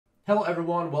Hello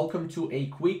everyone, welcome to a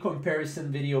quick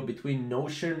comparison video between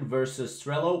Notion versus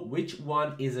Trello. Which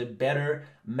one is a better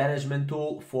management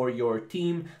tool for your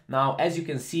team? Now, as you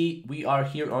can see, we are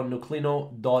here on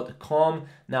nuclino.com.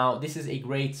 Now, this is a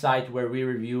great site where we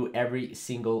review every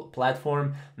single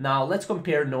platform. Now, let's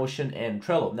compare Notion and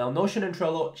Trello. Now, Notion and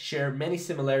Trello share many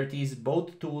similarities.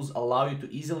 Both tools allow you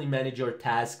to easily manage your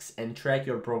tasks and track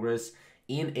your progress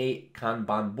in a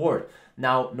Kanban board.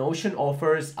 Now, Notion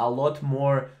offers a lot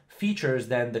more features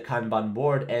than the Kanban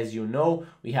board. As you know,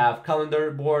 we have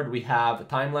calendar board, we have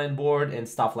timeline board and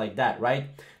stuff like that, right?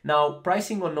 Now,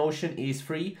 pricing on Notion is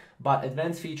free, but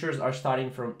advanced features are starting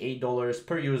from $8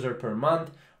 per user per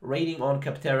month. Rating on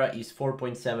Capterra is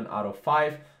 4.7 out of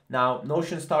 5. Now,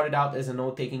 Notion started out as a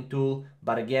note-taking tool,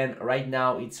 but again, right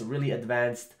now it's a really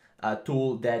advanced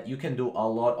tool that you can do a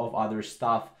lot of other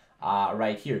stuff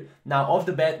right here. Now, off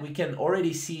the bat, we can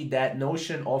already see that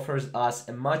Notion offers us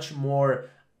a much more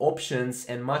options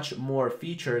and much more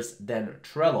features than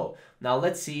Trello. Now,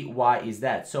 let's see why is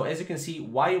that. So as you can see,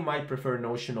 why you might prefer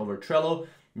Notion over Trello.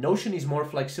 Notion is more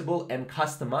flexible and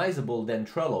customizable than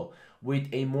Trello with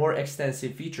a more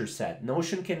extensive feature set.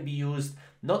 Notion can be used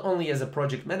not only as a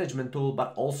project management tool,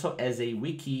 but also as a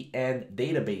wiki and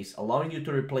database, allowing you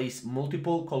to replace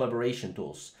multiple collaboration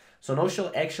tools. So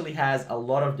Notion actually has a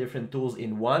lot of different tools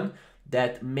in one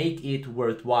that make it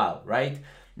worthwhile, right?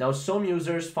 Now, some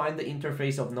users find the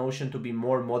interface of Notion to be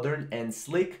more modern and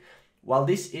slick. While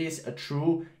this is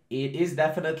true, it is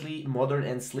definitely modern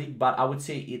and sleek, but I would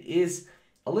say it is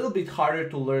a little bit harder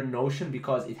to learn Notion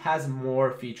because it has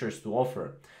more features to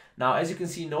offer. Now, as you can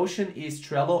see, Notion is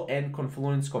Trello and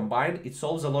Confluence combined. It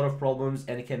solves a lot of problems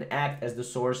and it can act as the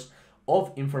source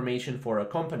of information for a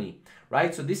company,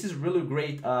 right? So this is really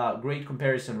great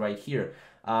comparison right here.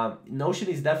 Notion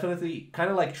is definitely kind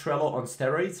of like Trello on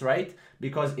steroids, right?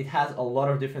 Because it has a lot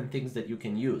of different things that you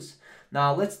can use.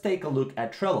 Now, let's take a look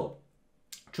at Trello.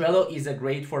 Trello is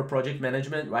great for project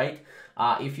management, right?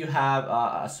 If you have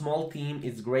a small team,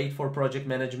 it's great for project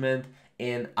management.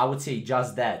 And I would say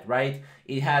just that, right?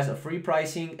 It has a free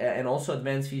pricing and also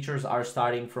advanced features are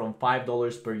starting from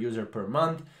 $5 per user per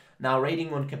month. Now,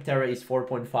 rating on Capterra is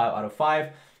 4.5 out of 5.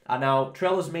 Now,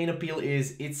 Trello's main appeal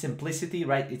is its simplicity,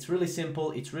 right? It's really simple.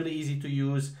 It's really easy to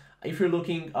use. If you're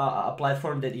looking a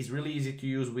platform that is really easy to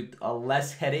use with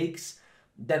less headaches,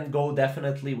 then go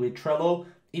definitely with Trello.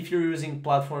 If you're using a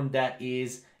platform that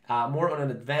is more on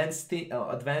an advanced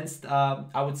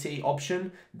I would say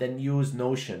option, then use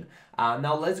Notion.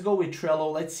 Now let's go with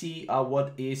Trello. Let's see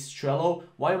what is Trello.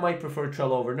 Why I might prefer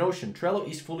Trello over Notion. Trello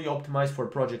is fully optimized for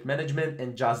project management,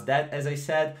 and just that, as I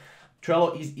said.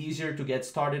 Trello is easier to get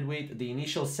started with. The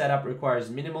initial setup requires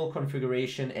minimal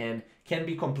configuration and can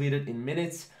be completed in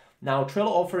minutes. Now, Trello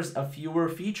offers a fewer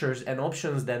features and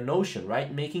options than Notion,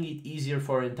 right? Making it easier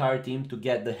for an entire team to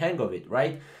get the hang of it,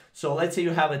 right? So let's say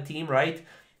you have a team, right?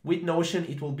 With Notion,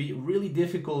 it will be really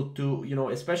difficult to,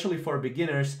 especially for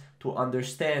beginners, to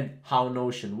understand how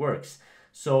Notion works.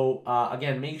 So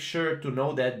again, make sure to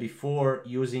know that before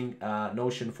using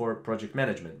Notion for project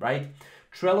management, right?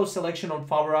 Trello's selection on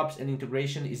power-ups and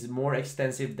integration is more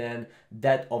extensive than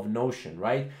that of Notion,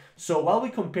 right? So while we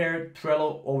compare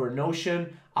Trello over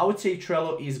Notion, I would say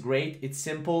Trello is great. It's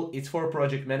simple. It's for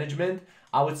project management.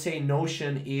 I would say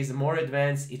Notion is more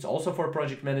advanced. It's also for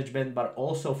project management, but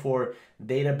also for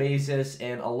databases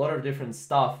and a lot of different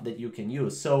stuff that you can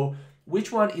use. So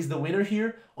which one is the winner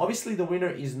here? Obviously, the winner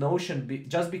is Notion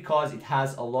just because it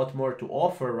has a lot more to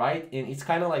offer, right? And it's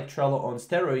kind of like Trello on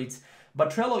steroids. But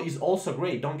Trello is also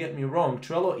great, don't get me wrong.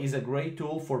 Trello is a great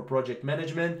tool for project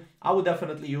management. I would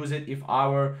definitely use it if I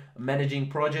were managing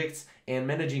projects and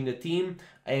managing the team.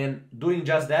 And doing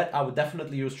just that, I would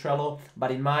definitely use Trello.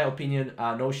 But in my opinion,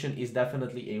 Notion is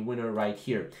definitely a winner right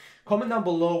here. Comment down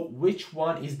below which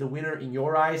one is the winner in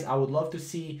your eyes. I would love to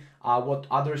see what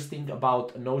others think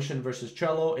about Notion versus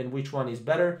Trello and which one is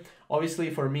better. Obviously,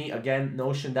 for me, again,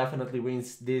 Notion definitely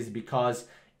wins this because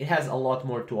it has a lot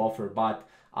more to offer. But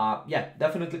yeah,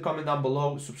 definitely comment down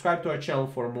below, subscribe to our channel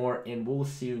for more, and we'll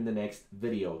see you in the next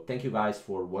video. Thank you guys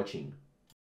for watching.